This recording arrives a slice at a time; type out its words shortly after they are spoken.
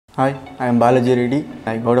Hi, I am Balaji Reddy.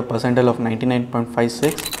 I got a percentile of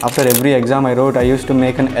 99.56. After every exam I wrote, I used to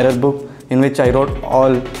make an error book in which I wrote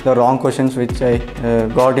all the wrong questions which I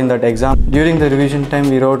got in that exam. During the revision time,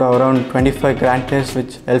 we wrote around 25 grand tests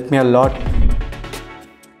which helped me a lot.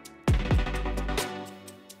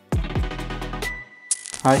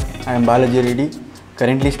 Hi, I am Balaji Reddy,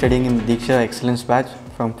 currently studying in Deeksha Excellence batch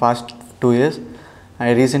from past 2 years.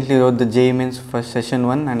 I recently wrote the JEE Main for session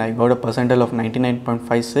 1 and I got a percentile of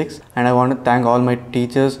 99.56, and I want to thank all my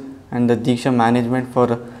teachers and the Deeksha management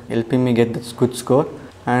for helping me get this good score.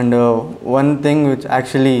 And one thing which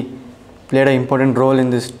actually played an important role in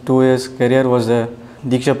this 2 years career was the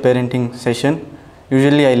Deeksha parenting session.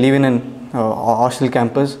 Usually I live in an hostel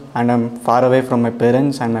campus and I'm far away from my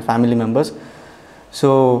parents and my family members.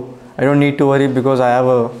 So I don't need to worry because I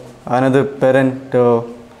have another parent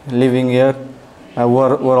living here who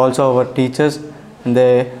are also our teachers, and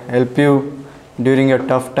they help you during your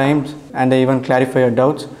tough times and they even clarify your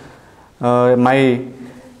doubts. My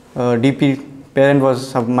DP parent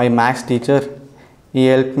was my maths teacher. He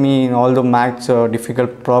helped me in all the maths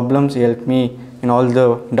difficult problems. He helped me in all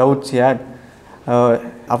the doubts he had.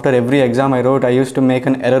 After every exam I wrote, I used to make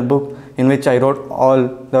an error book in which I wrote all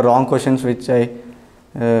the wrong questions which I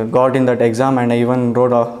got in that exam, and I even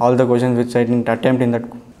wrote all the questions which I didn't attempt in that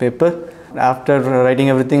paper. After writing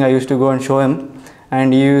everything, I used to go and show him,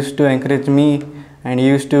 and he used to encourage me and he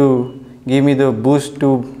used to give me the boost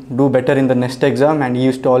to do better in the next exam, and he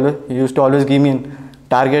used to always give me a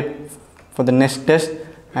target for the next test,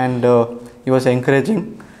 and he was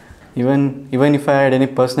encouraging. Even if I had any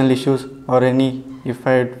personal issues or if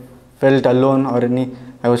I felt alone or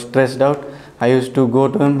I was stressed out, I used to go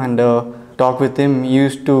to him and talk with him. He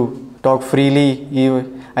used to talk freely.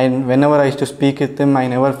 Whenever I used to speak with him, I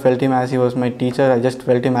never felt him as he was my teacher. I just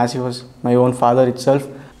felt him as he was my own father itself.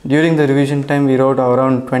 During the revision time, we wrote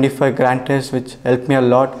around 25 grand tests which helped me a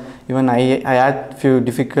lot. Even I had few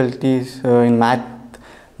difficulties in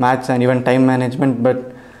maths and even time management,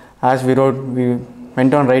 but as we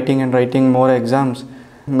went on writing more exams.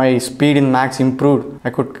 My speed in maths improved. I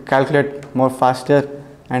could calculate more faster,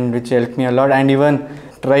 and which helped me a lot, and even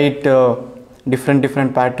tried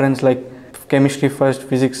different patterns like chemistry first,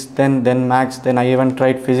 physics then maths. Then I even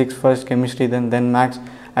tried physics first, chemistry then maths.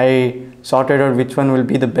 I sorted out which one will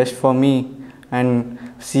be the best for me, and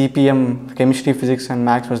CPM, chemistry, physics and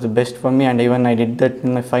maths was the best for me, and even I did that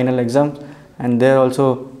in my final exams, and there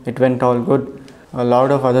also it went all good. A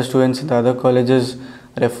lot of other students in the other colleges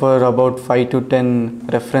refer about 5 to 10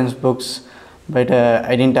 reference books, but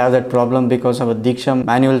I didn't have that problem because of the Deeksha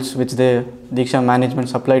manuals which the Deeksha management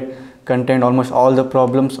supplied contained almost all the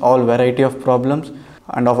problems, all variety of problems,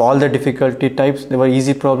 and of all the difficulty types. There were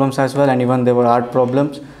easy problems as well, and even there were hard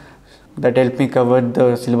problems that helped me cover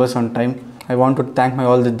the syllabus on time. I want to thank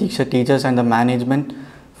all the Deeksha teachers and the management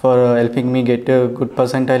for helping me get a good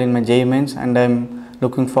percentile in my JEE Mains, and I'm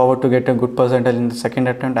looking forward to get a good percentile in the second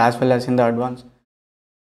attempt as well as in the advanced.